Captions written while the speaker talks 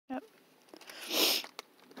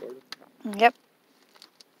Yep.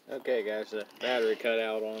 Okay guys, the battery cut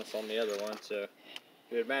out on us on the other one, so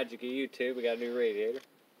good magic of YouTube, we got a new radiator.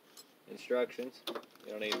 Instructions,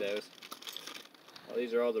 you don't need those. Well,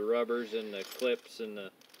 these are all the rubbers and the clips and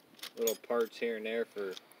the little parts here and there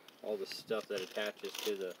for all the stuff that attaches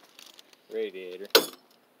to the radiator. So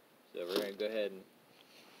we're going to go ahead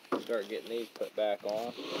and start getting these put back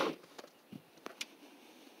on.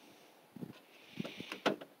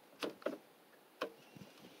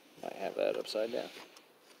 Might have that upside down.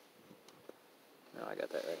 No, I got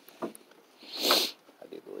that right. I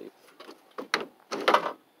do believe.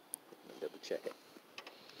 Double check it.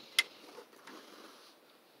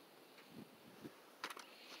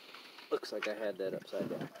 Looks like I had that upside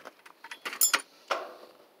down.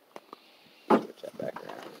 Switch that back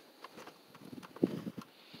around.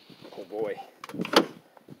 Oh boy.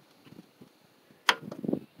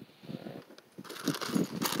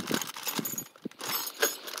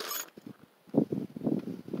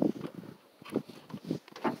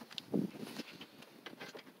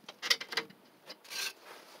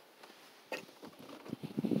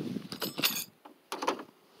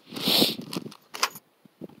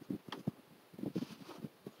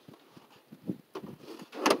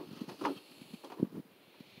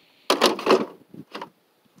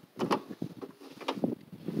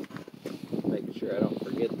 Making sure I don't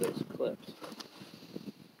forget those clips.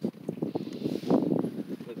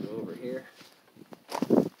 Look over here.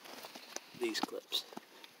 These clips.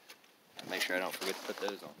 Make sure I don't forget to put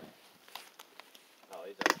those on there. Oh,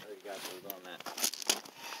 he's already got those on that.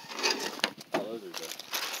 Oh, those are good.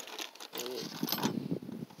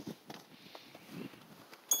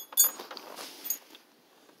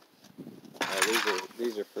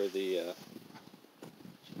 These are for the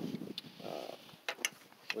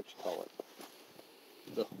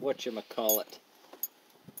whatchamacallit.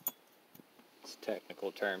 It's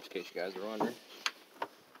technical terms in case you guys are wondering.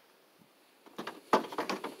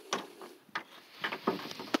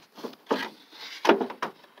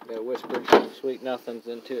 Gotta whisper some sweet nothings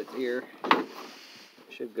into its ear.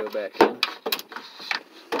 Should go back in.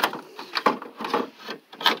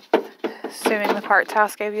 Assuming the parts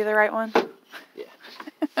house gave you the right one? Yeah.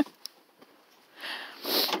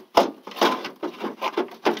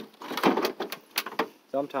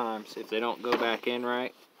 Sometimes, if they don't go back in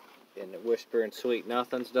right, and the whisper and sweet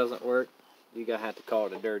nothings doesn't work, you gotta have to call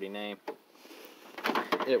it a dirty name.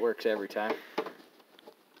 It works every time.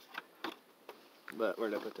 But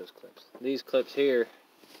where'd I put those clips? These clips here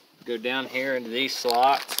go down here into these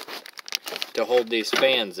slots to hold these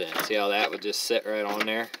fans in. See how that would just sit right on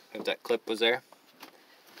there if that clip was there?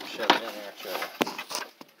 Shove it in there and show you.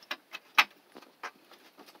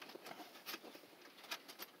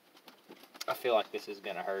 I feel like this is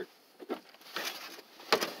gonna hurt.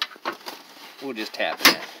 We'll just tap it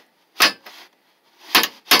in.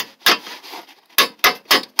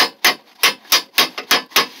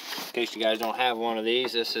 In case you guys don't have one of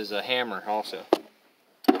these, this is a hammer also.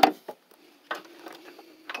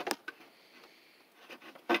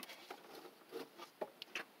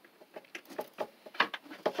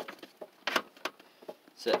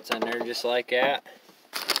 Sits in there just like that.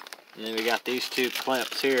 And then we got these two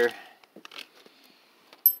clamps here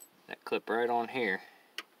that clip right on here.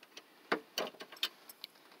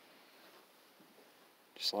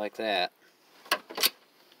 Just like that.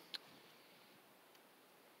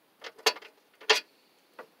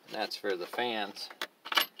 And that's for the fans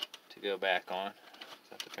to go back on. Is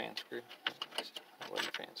that the fan screw? That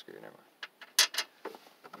wasn't the fan screw, never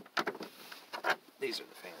mind. These are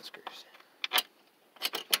the fan screws.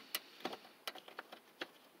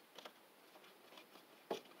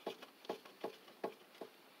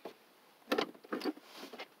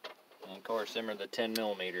 And of course, them are the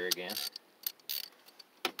 10mm again.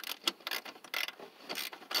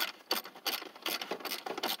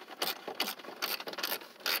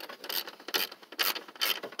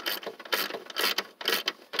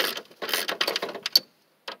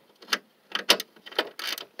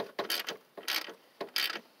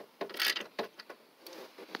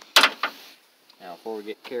 Now, before we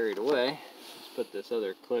get carried away, let's put this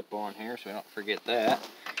other clip on here so we don't forget that.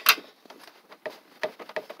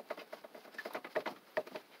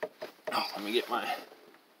 Oh, let me get my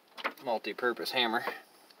multi-purpose hammer.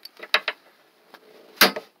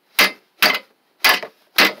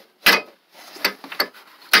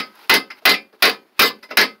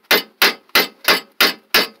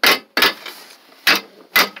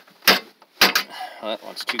 Well, that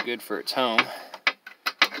one's too good for its home.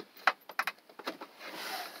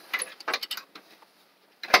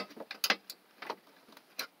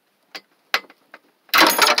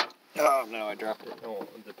 Oh no, I dropped it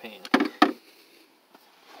in the pan.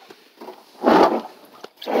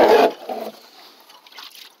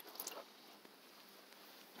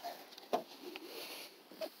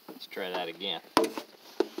 Let's try that again.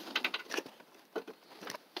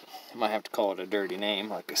 I might have to call it a dirty name,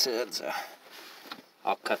 like I said, so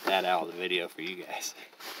I'll cut that out of the video for you guys.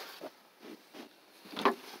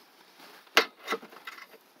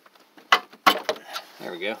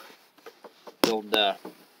 There we go. The old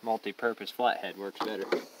multi-purpose flathead works better.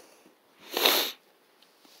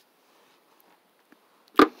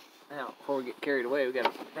 Now, before we get carried away, we got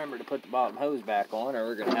to remember to put the bottom hose back on, or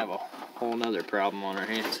we're going to have a whole nother problem on our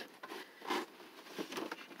hands.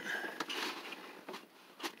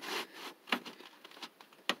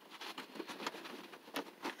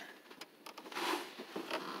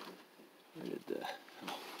 Where did the...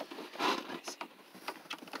 Oh, I see.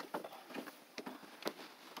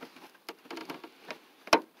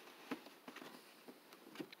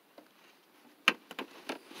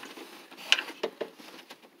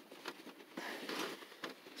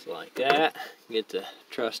 Just like that. Get the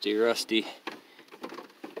trusty, rusty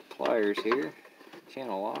pliers here,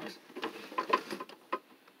 channel locks.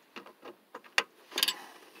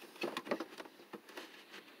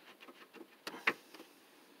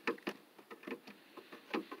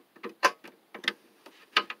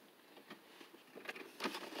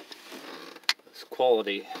 This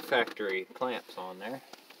quality factory clamps on there.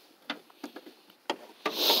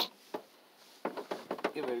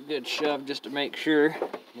 Give it a good shove just to make sure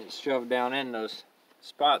it's shoved down in those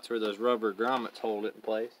spots where those rubber grommets hold it in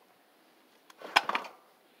place.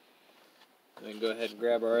 Then go ahead and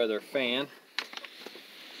grab our other fan.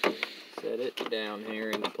 Set it down here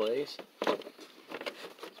into place. Let's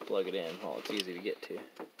plug it in. Oh, it's easy to get to.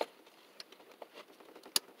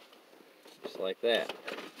 Just like that.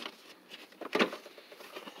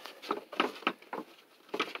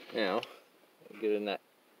 Now, get in that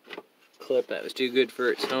clip that was too good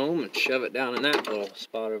for its home and shove it down in that little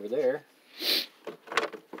spot over there.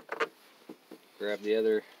 Grab the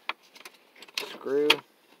other screw.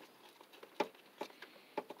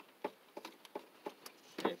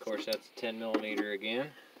 And of course that's 10mm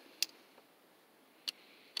again.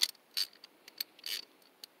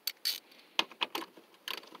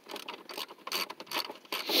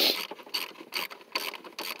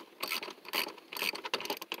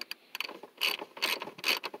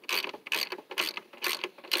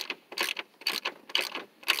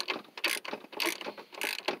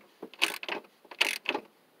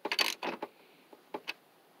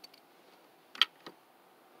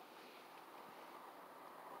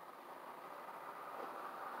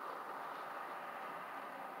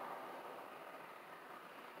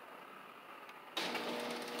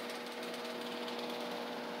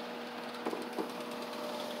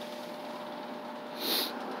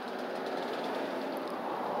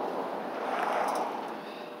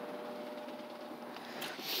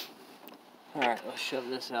 Alright, let's shove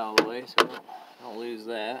this out of the way so we don't lose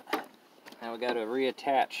that. Now we got to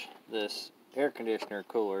reattach this air conditioner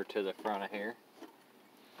cooler to the front of here.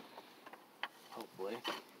 Hopefully.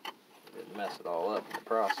 Didn't mess it all up in the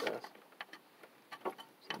process.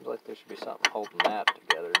 Seems like there should be something holding that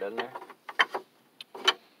together, doesn't there?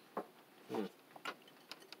 That's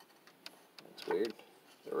weird.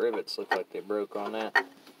 The rivets look like they broke on that.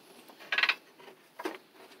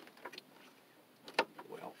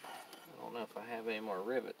 I don't know if I have any more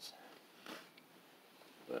rivets,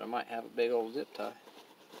 but I might have a big old zip tie.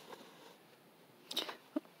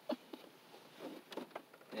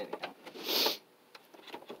 Anyhow,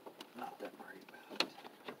 not that worried about it.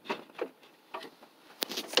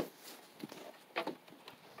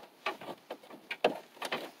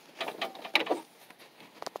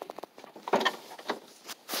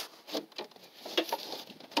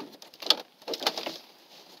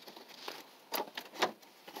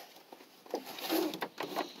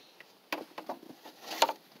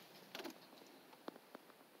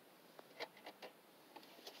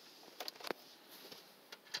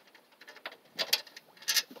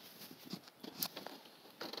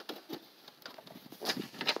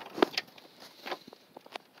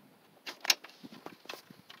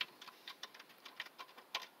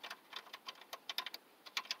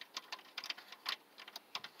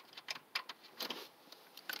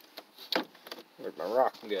 Where'd my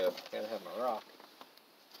rock go? Gotta have my rock.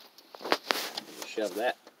 Shove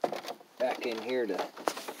that back in here to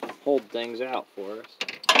hold things out for us.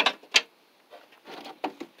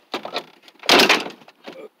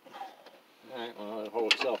 Alright, well, it'll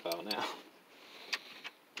hold itself out now.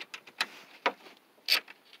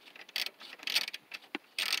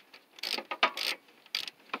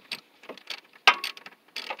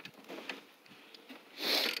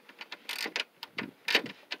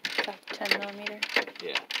 millimeter.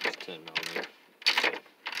 Yeah, it's 10 millimeter.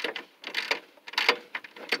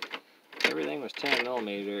 Everything was 10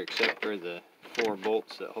 millimeter except for the 4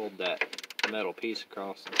 bolts that hold that metal piece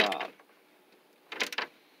across the top.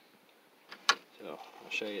 So I'll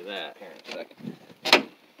show you that here in a second.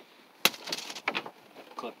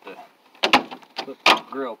 Clip the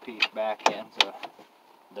grill piece back in, so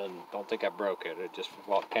don't think I broke it. It just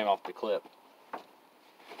came off the clip.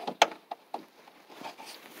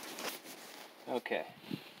 Okay.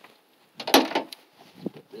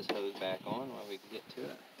 Put this hose back on while we can get to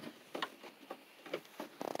it.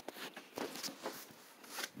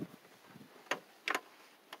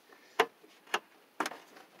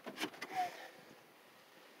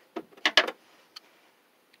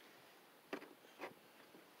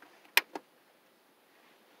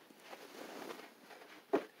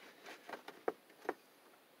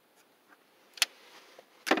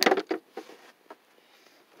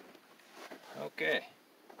 Okay.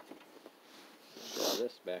 Draw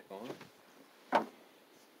this back on.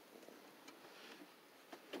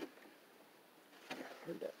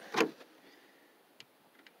 Heard that.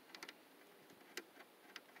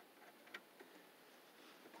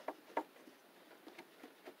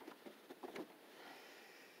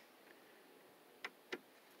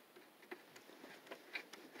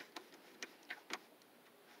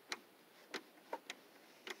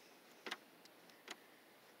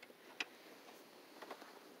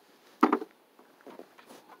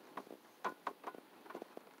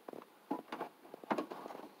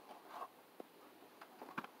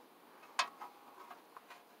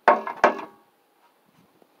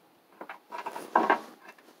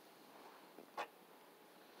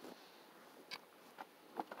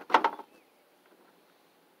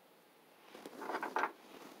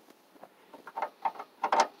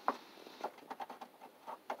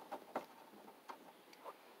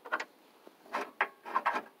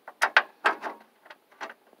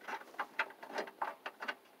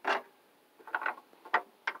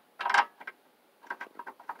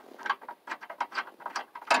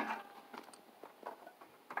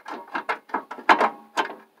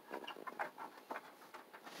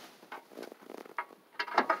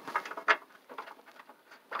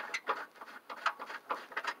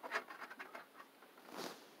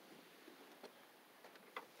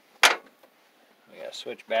 We gotta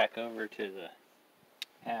switch back over to the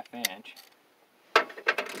 1/2 inch.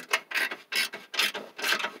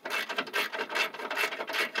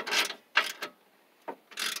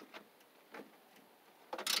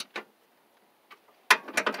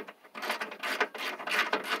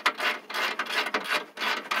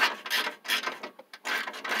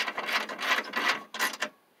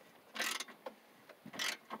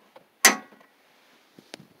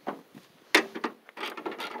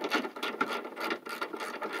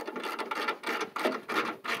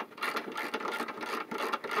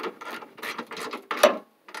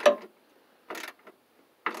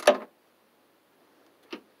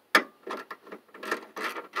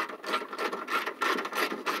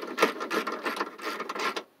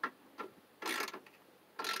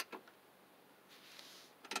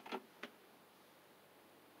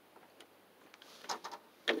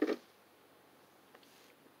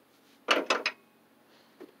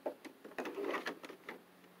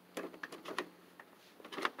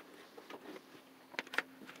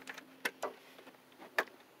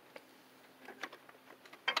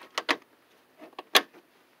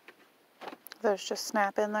 Those just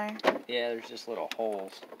snap in there. Yeah, there's just little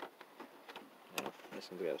holes. This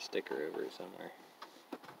one's got a sticker over it somewhere.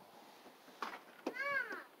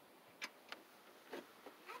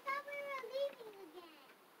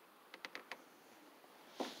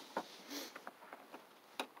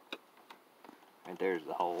 Right there's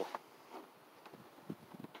the hole.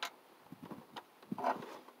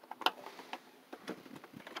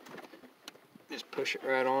 Just push it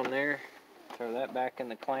right on there. Throw that back in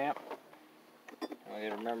the clamp. I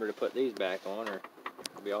gotta remember to put these back on or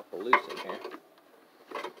it'll be awful loose in here.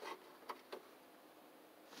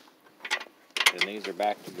 And these are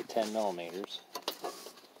back to the 10 millimeters.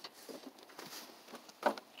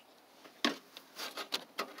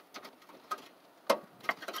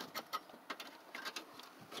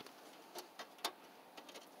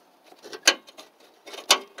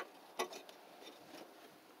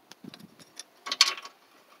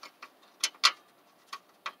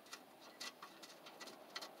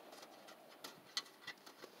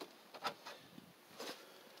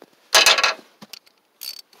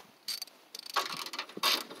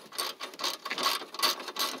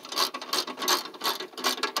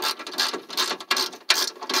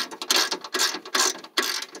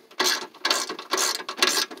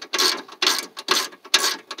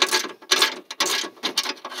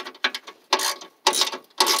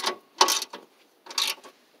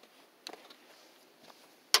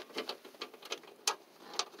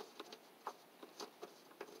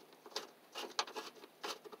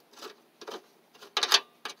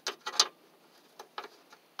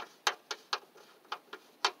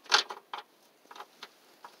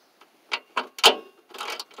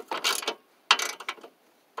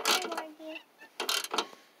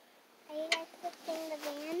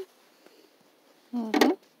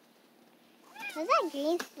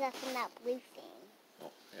 green stuff and that blue thing.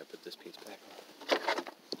 Oh, I gotta put this piece back on.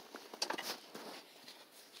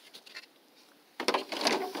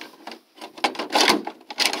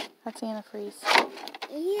 That's antifreeze.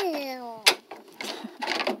 Ew.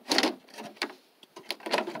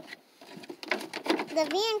 The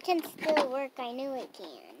van can still work. I knew it can.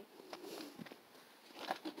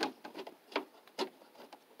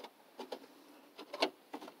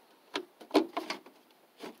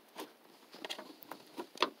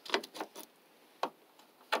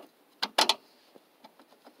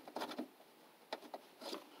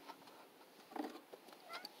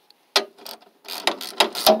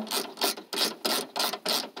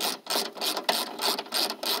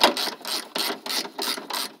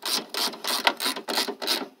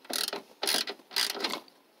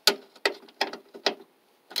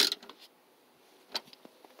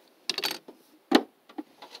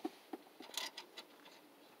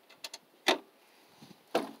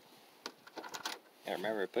 Now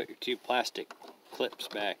remember, put your 2 plastic clips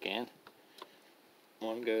back in.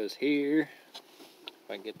 One goes here. If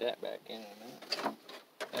I can get that back in a minute.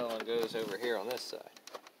 The other one goes over here on this side.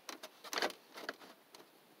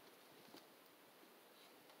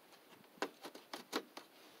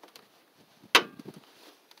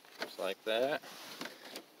 Just like that.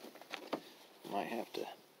 Might have to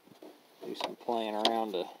do some playing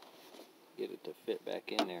around to get it to fit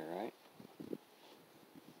back in there, right?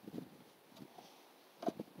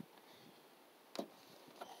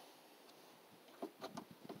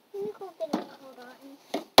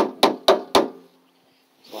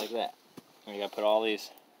 Just like that. And you gotta put all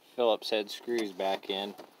these Phillips head screws back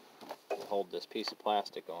in to hold this piece of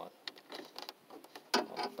plastic on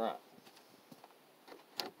the front.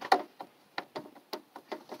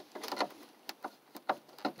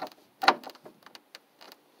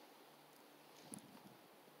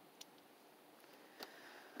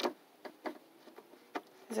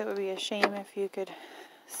 Because it would be a shame if you could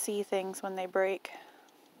see things when they break.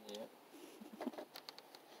 Yep.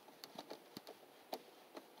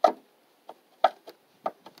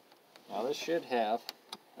 Now this should have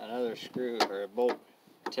another screw or a bolt,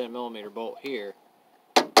 10mm bolt here,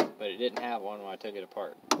 but it didn't have one when I took it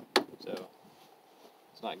apart, so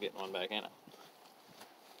it's not getting one back in it.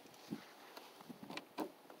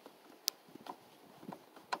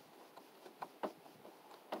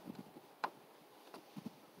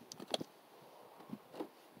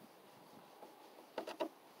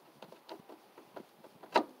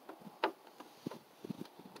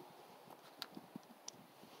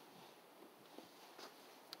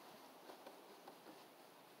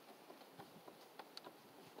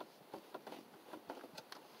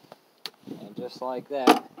 And just like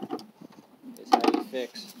that is how you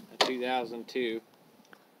fix a 2002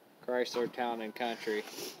 Chrysler Town & Country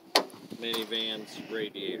minivan's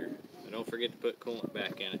radiator. And don't forget to put coolant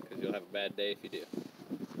back in it, because you'll have a bad day if you do.